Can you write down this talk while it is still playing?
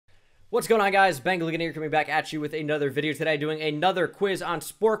What's going on, guys? Bengal King here, coming back at you with another video today, doing another quiz on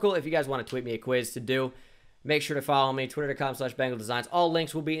Sporkle. If you guys want to tweet me a quiz to do, make sure to follow me, twitter.com/BengalDesigns. All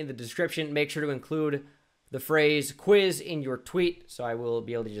links will be in the description. Make sure to include the phrase quiz in your tweet, so I will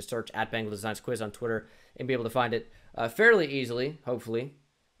be able to just search at Bengal Designs quiz on Twitter and be able to find it fairly easily, hopefully,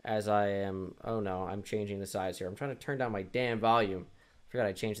 as I am... Oh no, I'm changing the size here. I'm trying to turn down my damn volume. I forgot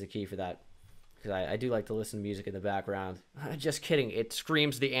I changed the key for that. Because I do like to listen to music in the background. Just kidding. It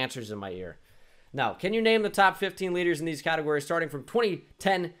screams the answers in my ear. Now, can you name the top 15 leaders in these categories starting from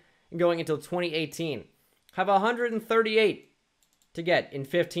 2010 and going until 2018? Have 138 to get in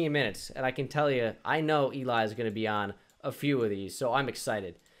 15 minutes. And I can tell you, I know Eli is going to be on a few of these, so I'm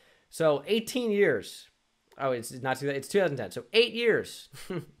excited. So, 18 years. Oh, it's 2010. So, 8 years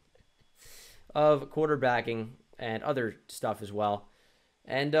of quarterbacking and other stuff as well.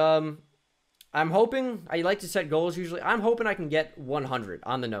 And, I'm hoping, I like to set goals usually. I'm hoping I can get 100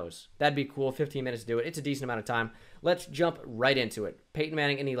 on the nose. That'd be cool. 15 minutes to do it. It's a decent amount of time. Let's jump right into it. Peyton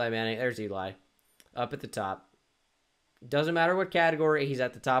Manning and Eli Manning. There's Eli. Up at the top. Doesn't matter what category. He's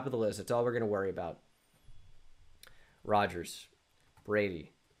at the top of the list. That's all we're going to worry about. Rodgers.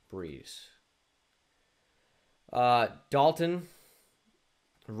 Brady. Breeze. Dalton.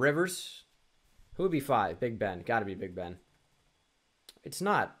 Rivers. Who would be 5? Big Ben. Got to be Big Ben. It's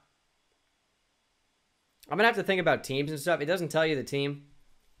not. I'm going to have to think about teams and stuff. It doesn't tell you the team,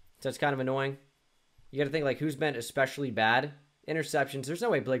 so it's kind of annoying. You got to think, like, who's been especially bad? Interceptions. There's no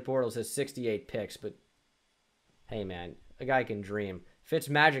way Blake Bortles has 68 picks, but hey, man, a guy can dream.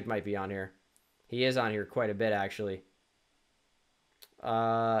 Fitzmagic might be on here. He is on here quite a bit, actually.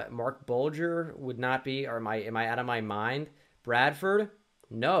 Mark Bulger would not be, or am I out of my mind? Bradford?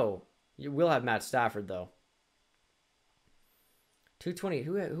 No. You will have Matt Stafford, though. 220.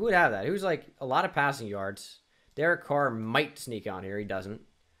 Who would have that? Who's like a lot of passing yards? Derek Carr might sneak on here. He doesn't.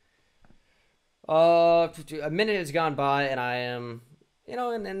 A minute has gone by, and I am,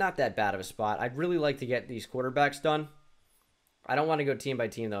 in not that bad of a spot. I'd really like to get these quarterbacks done. I don't want to go team by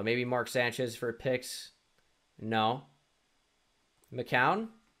team, though. Maybe Mark Sanchez for picks. No. McCown?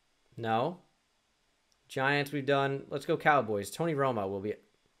 No. Giants we've done. Let's go Cowboys. Tony Romo will be...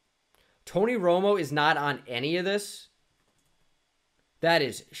 Tony Romo is not on any of this? That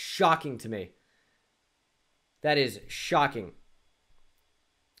is shocking to me. That is shocking.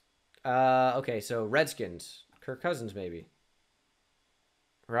 Okay, so Redskins. Kirk Cousins, maybe.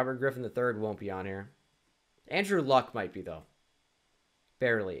 Robert Griffin III won't be on here. Andrew Luck might be, though.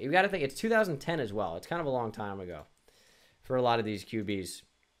 Barely. You got to think, it's 2010 as well. It's kind of a long time ago for a lot of these QBs.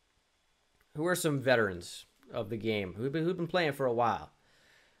 Who are some veterans of the game? Who've been playing for a while?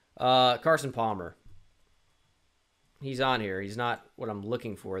 Carson Palmer. He's on here. He's not what I'm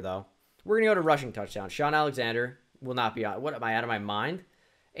looking for, though. We're going to go to rushing touchdown. Sean Alexander will not be on. What, am I out of my mind?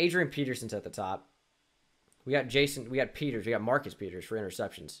 Adrian Peterson's at the top. We got Jason. We got Peters. We got Marcus Peters for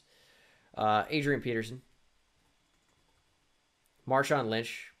interceptions. Adrian Peterson. Marshawn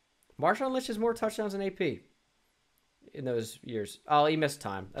Lynch. Marshawn Lynch has more touchdowns than AP in those years. Oh, he missed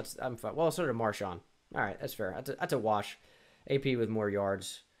time. I'm fine. Well, so did Marshawn. All right, that's fair. That's a wash. AP with more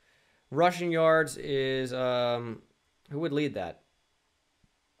yards. Rushing yards is... Who would lead that?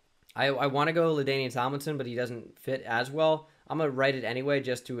 I want to go LaDainian Tomlinson, but he doesn't fit as well. I'm going to write it anyway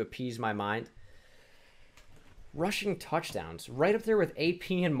just to appease my mind. Rushing touchdowns. Right up there with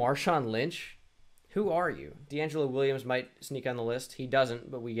AP and Marshawn Lynch. Who are you? D'Angelo Williams might sneak on the list. He doesn't,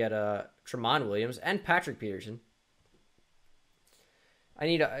 but we get Tramon Williams and Patrick Peterson. I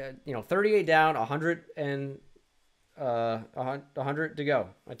need, 38 down, 100 and 100 to go.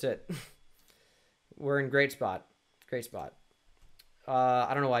 That's it. We're in great spot. Great spot.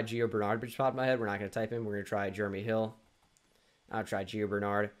 I don't know why Gio Bernard just popped in my head. We're not going to type in. We're going to try Jeremy Hill. I'll try Gio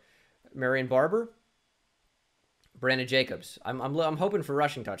Bernard. Marion Barber. Brandon Jacobs. I'm hoping for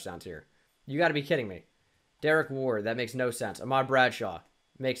rushing touchdowns here. You got to be kidding me. Derek Ward. That makes no sense. Ahmad Bradshaw.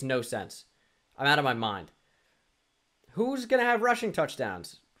 Makes no sense. I'm out of my mind. Who's going to have rushing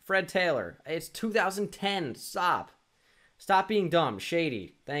touchdowns? Fred Taylor. It's 2010. Stop. Stop being dumb.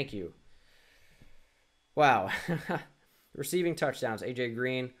 Shady. Thank you. Wow. Receiving touchdowns. AJ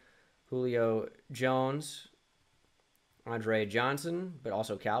Green, Julio Jones, Andre Johnson, but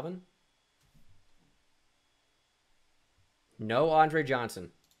also Calvin. No Andre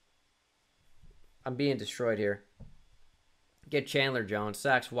Johnson. I'm being destroyed here. Get Chandler Jones.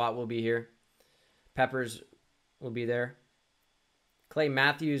 Sachs Watt will be here. Peppers will be there. Clay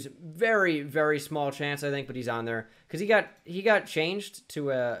Matthews, very, very small chance, I think, but he's on there. Because he got changed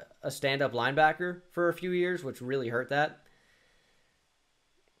to a stand-up linebacker for a few years, which really hurt that.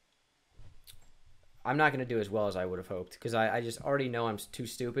 I'm not going to do as well as I would have hoped because I just already know I'm too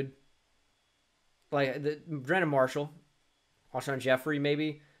stupid Like, Brandon Marshall. Alshon Jeffrey,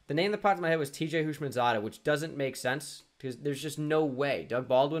 maybe. The name that popped in my head was TJ Houshmandzadeh, which doesn't make sense because there's just no way. Doug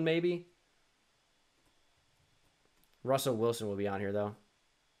Baldwin, maybe. Russell Wilson will be on here, though.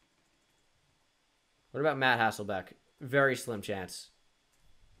 What about Matt Hasselbeck? Very slim chance.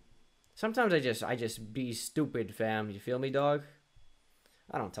 Sometimes I just be stupid, fam. You feel me, dog?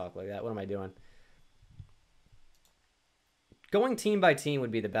 I don't talk like that. What am I doing? Going team by team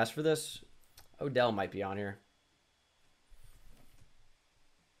would be the best for this. Odell might be on here.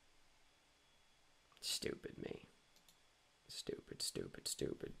 Stupid me. Stupid, stupid,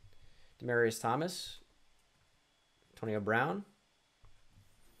 stupid. Demaryius Thomas. Antonio Brown.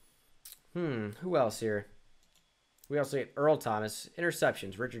 Who else here? We also get Earl Thomas.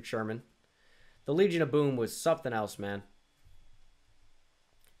 Interceptions. Richard Sherman. The Legion of Boom was something else, man.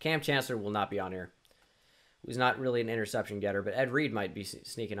 Cam Chancellor will not be on here. He's not really an interception getter, but Ed Reed might be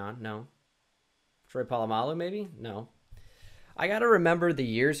sneaking on. No. Troy Polamalu, maybe? No. I got to remember the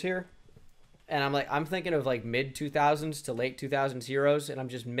years here. And I'm thinking of like mid-2000s to late 2000s heroes, and I'm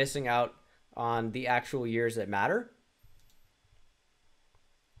just missing out on the actual years that matter.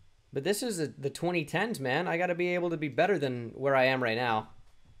 But this is the 2010s, man. I got to be able to be better than where I am right now.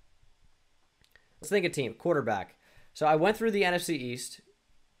 Let's think of team. Quarterback. So I went through the NFC East,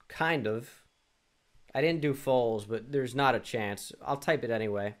 kind of. I didn't do Foles, but there's not a chance. I'll type it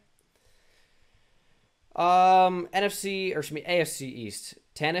anyway. NFC, or excuse me, AFC East.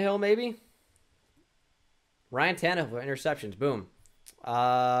 Tannehill, maybe? Ryan Tannehill for interceptions. Boom.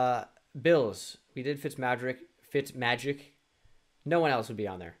 Bills. We did Fitzmagic. No one else would be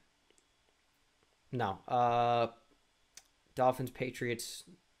on there. No. Dolphins, Patriots.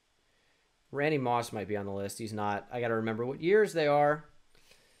 Randy Moss might be on the list. He's not. I got to remember what years they are.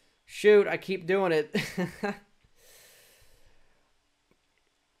 Shoot, I keep doing it.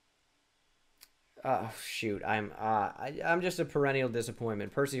 Oh, shoot. I'm just a perennial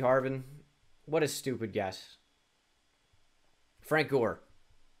disappointment. Percy Harvin. What a stupid guess. Frank Gore.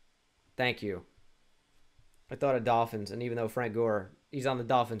 Thank you. I thought of Dolphins, and even though Frank Gore, he's on the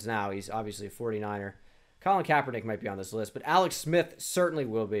Dolphins now, he's obviously a 49er. Colin Kaepernick might be on this list, but Alex Smith certainly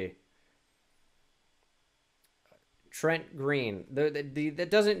will be. Trent Green. That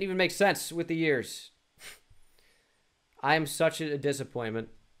doesn't even make sense with the years. I am such a disappointment.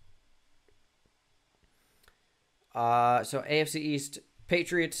 So AFC East,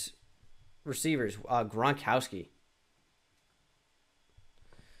 Patriots, receivers. Gronkowski.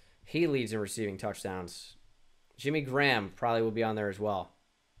 He leads in receiving touchdowns. Jimmy Graham probably will be on there as well.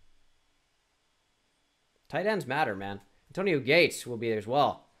 Tight ends matter, man. Antonio Gates will be there as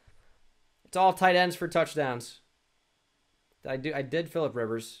well. It's all tight ends for touchdowns. I did Phillip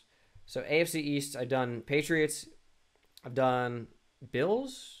Rivers. So AFC East, I've done Patriots. I've done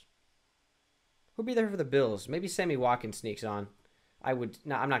Bills. Who'll be there for the Bills? Maybe Sammy Watkins sneaks on. I'm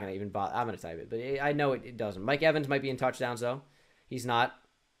not going to even bother. I'm going to type it, but I know it doesn't. Mike Evans might be in touchdowns, though. He's not.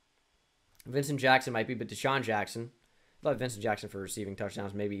 Vincent Jackson might be, but Deshaun Jackson. I thought Vincent Jackson for receiving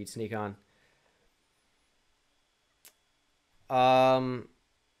touchdowns. Maybe he'd sneak on. I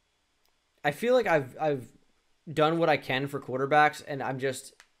feel like I've done what I can for quarterbacks, and I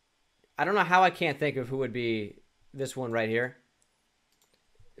don't know how I can't think of who would be this one right here.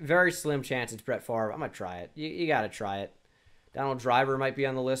 Very slim chance it's Brett Favre. I'm going to try it. You got to try it. Donald Driver might be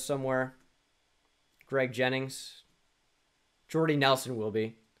on the list somewhere. Greg Jennings. Jordy Nelson will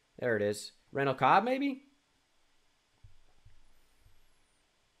be. There it is. Randall Cobb, maybe?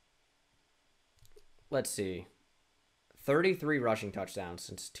 Let's see. 33 rushing touchdowns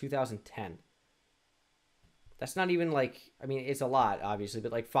since 2010. That's not even like, I mean, it's a lot, obviously,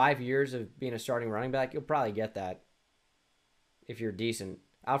 but like 5 years of being a starting running back, you'll probably get that if you're decent.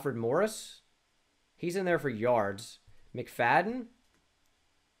 Alfred Morris, he's in there for yards. McFadden,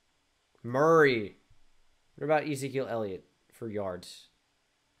 Murray. What about Ezekiel Elliott for yards?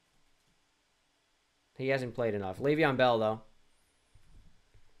 He hasn't played enough. Le'Veon Bell, though.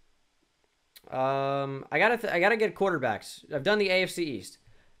 I gotta get quarterbacks. I've done the AFC East,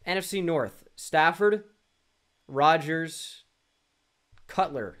 NFC North. Stafford, Rodgers,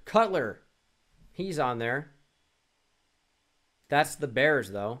 Cutler. He's on there. That's the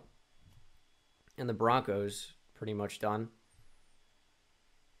Bears, though. And the Broncos, pretty much done.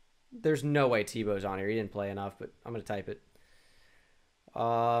 There's no way Tebow's on here. He didn't play enough, but I'm going to type it.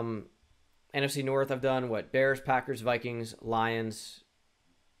 NFC North, I've done what? Bears, Packers, Vikings, Lions.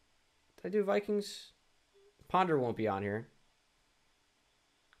 Did I do Vikings? Ponder won't be on here.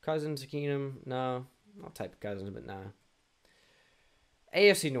 Cousins, Keenum, no. I'll type Cousins, but no.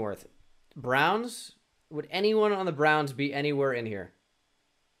 AFC North. Browns. Would anyone on the Browns be anywhere in here?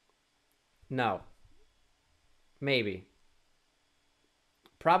 No. Maybe.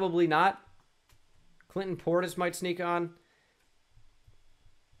 Probably not. Clinton Portis might sneak on.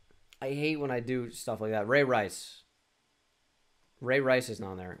 I hate when I do stuff like that. Ray Rice. Ray Rice is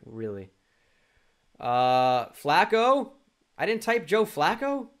not on there, really. Flacco? I didn't type Joe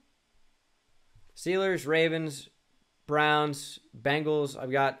Flacco? Steelers, Ravens, Browns, Bengals.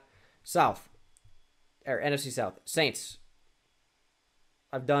 I've got South. Or NFC South. Saints.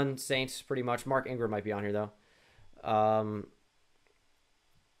 I've done Saints pretty much. Mark Ingram might be on here, though.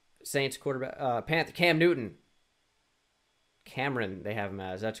 Saints quarterback. Panther. Cam Newton. Cameron, they have him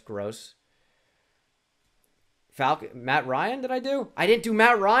as. That's gross. Falcon. Matt Ryan, did I do? I didn't do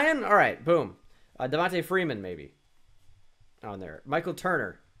Matt Ryan? All right, boom. Devontae Freeman, maybe. On there. Michael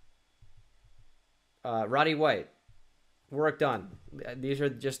Turner. Roddy White. Work done. These are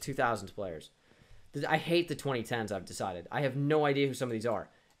just 2000s players. I hate the 2010s, I've decided. I have no idea who some of these are.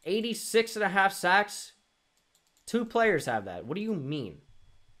 86.5 sacks? 2 players have that. What do you mean?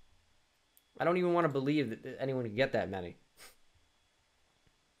 I don't even want to believe that anyone can get that many.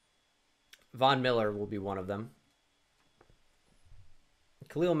 Von Miller will be one of them.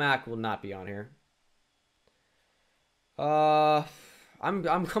 Khalil Mack will not be on here.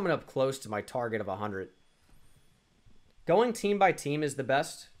 I'm coming up close to my target of 100. Going team by team is the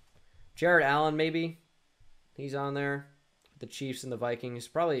best. Jared Allen, maybe. He's on there. The Chiefs and the Vikings.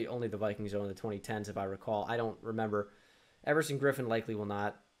 Probably only the Vikings are in the 2010s, if I recall. I don't remember. Everson Griffin likely will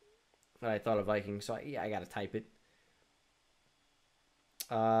not. But I thought of Vikings, so yeah, I got to type it.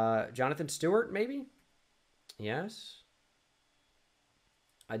 Jonathan Stewart, maybe? Yes.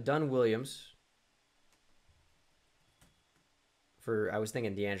 I've done Williams. I was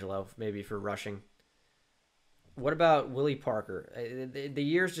thinking D'Angelo, maybe for rushing. What about Willie Parker? The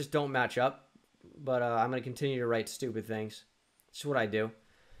years just don't match up, but I'm going to continue to write stupid things. It's what I do.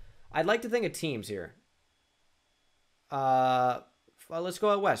 I'd like to think of teams here. Let's go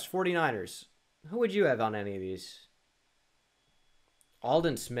out west. 49ers. Who would you have on any of these?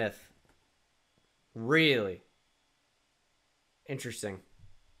 Aldon Smith. Really? Interesting.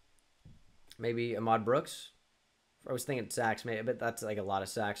 Maybe Ahmad Brooks? I was thinking sacks, maybe, but that's like a lot of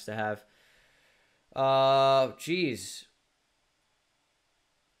sacks to have. Geez.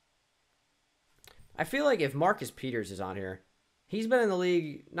 I feel like if Marcus Peters is on here, he's been in the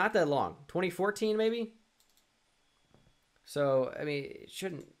league not that long. 2014, maybe? So, I mean, it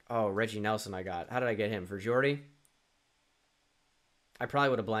shouldn't... Oh, Reggie Nelson I got. How did I get him? For Jordy? I probably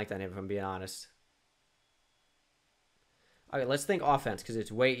would have blanked on him, if I'm being honest. Okay, let's think offense, because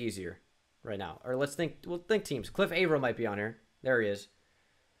it's way easier right now. Or let's think... We'll think teams. Cliff Averill might be on here. There he is.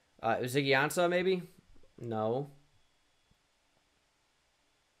 Ziggy Ansah, maybe? No.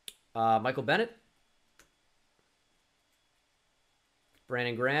 Michael Bennett?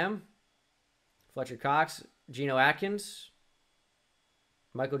 Brandon Graham? Fletcher Cox? Geno Atkins?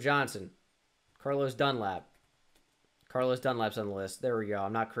 Michael Johnson? Carlos Dunlap? Carlos Dunlap's on the list. There we go.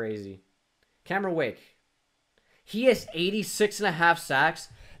 I'm not crazy. Cameron Wake. He has 86.5 sacks.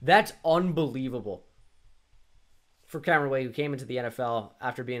 That's unbelievable. For Cameron Wake, who came into the NFL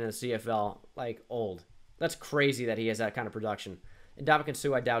after being in the CFL, like, old. That's crazy that he has that kind of production. And Ndamukong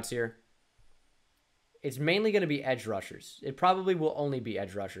Suh, I doubt's here. It's mainly going to be edge rushers. It probably will only be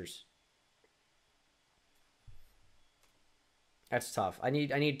edge rushers. That's tough. I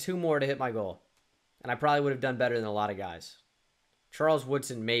need 2 more to hit my goal. And I probably would have done better than a lot of guys. Charles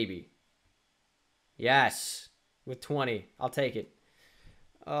Woodson, maybe. Yes. With 20. I'll take it.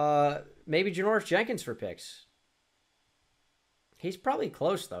 Maybe Janoris Jenkins for picks. He's probably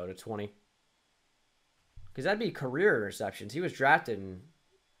close, though, to 20. Because that'd be career interceptions. He was drafted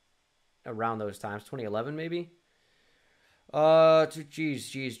around those times. 2011, maybe?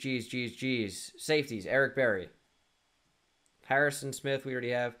 Jeez. Safeties. Eric Berry. Harrison Smith, we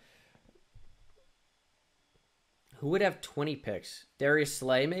already have. Who would have 20 picks? Darius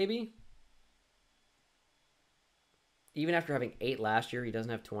Slay, maybe? Even after having 8 last year, he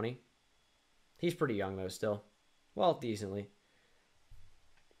doesn't have 20. He's pretty young, though, still. Well, decently.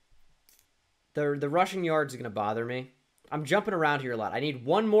 The rushing yards are going to bother me. I'm jumping around here a lot. I need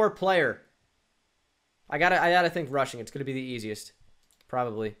 1 more player. I gotta think rushing. It's going to be the easiest.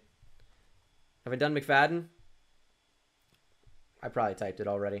 Probably. Have I done McFadden? I probably typed it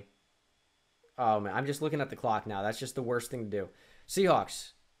already. Oh, man. I'm just looking at the clock now. That's just the worst thing to do.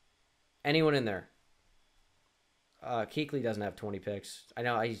 Seahawks. Anyone in there? Kuechly doesn't have 20 picks. I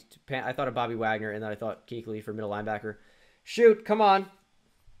know. I thought of Bobby Wagner, and then I thought Kuechly for middle linebacker. Shoot. Come on.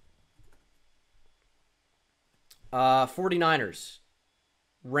 49ers.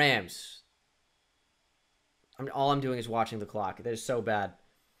 Rams. All I'm doing is watching the clock. That is so bad.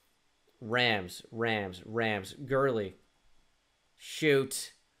 Rams. Gurley.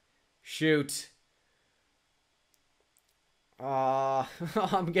 Shoot.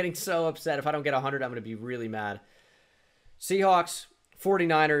 I'm getting so upset. If I don't get 100, I'm going to be really mad. Seahawks,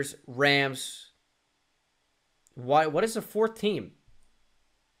 49ers, Rams. What is the fourth team?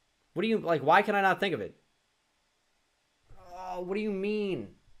 What do you, like, why can I not think of it? Oh, what do you mean?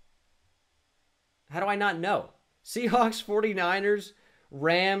 How do I not know? Seahawks, 49ers,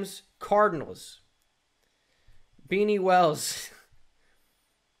 Rams, Cardinals. Beanie Wells.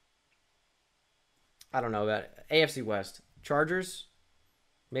 I don't know about it. AFC West. Chargers.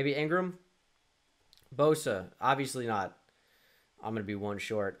 Maybe Ingram. Bosa. Obviously not. I'm going to be one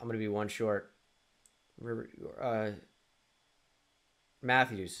short.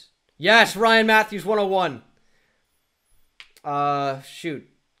 Matthews. Yes, Ryan Matthews, 101. Shoot.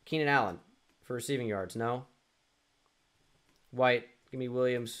 Keenan Allen for receiving yards. No. White. Give me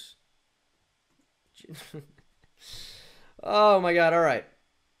Williams. Oh, my God. All right.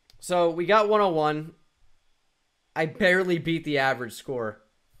 So, we got 101. I barely beat the average score.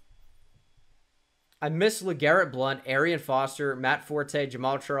 I missed LeGarrette Blount, Arian Foster, Matt Forte,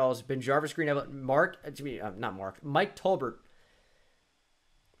 Jamal Charles, Ben Jarvis Green, Mike Tolbert.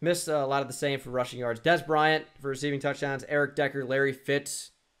 Missed a lot of the same for rushing yards. Des Bryant for receiving touchdowns. Eric Decker, Larry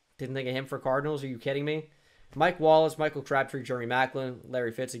Fitz. Didn't think of him for Cardinals. Are you kidding me? Mike Wallace, Michael Crabtree, Jeremy Maclin,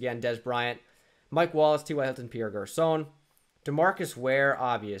 Larry Fitz again, Des Bryant. Mike Wallace, T.Y. Hilton, Pierre Garcon. DeMarcus Ware,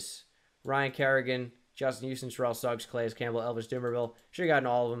 obvious. Ryan Kerrigan, Justin Houston, Terrell Suggs, Calais Campbell, Elvis Dumerville. Should have gotten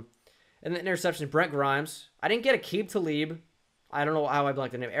all of them. And then interceptions, Brent Grimes. I didn't get Aqib Talib. I don't know how I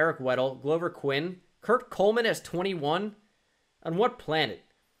blanked the name. Eric Weddle, Glover Quinn. Kurt Coleman as 21. On what planet?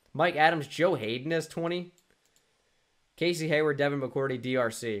 Mike Adams, Joe Hayden as 20. Casey Hayward, Devin McCourty,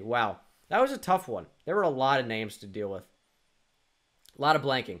 DRC. Wow. That was a tough one. There were a lot of names to deal with. A lot of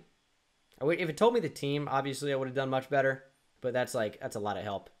blanking. If it told me the team, obviously I would have done much better. But that's a lot of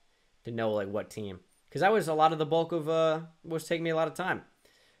help to know like what team. Because that was a lot of the bulk of was taking me a lot of time.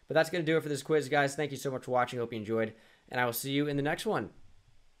 But that's going to do it for this quiz, guys. Thank you so much for watching. Hope you enjoyed. And I will see you in the next one.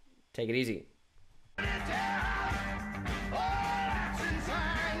 Take it easy.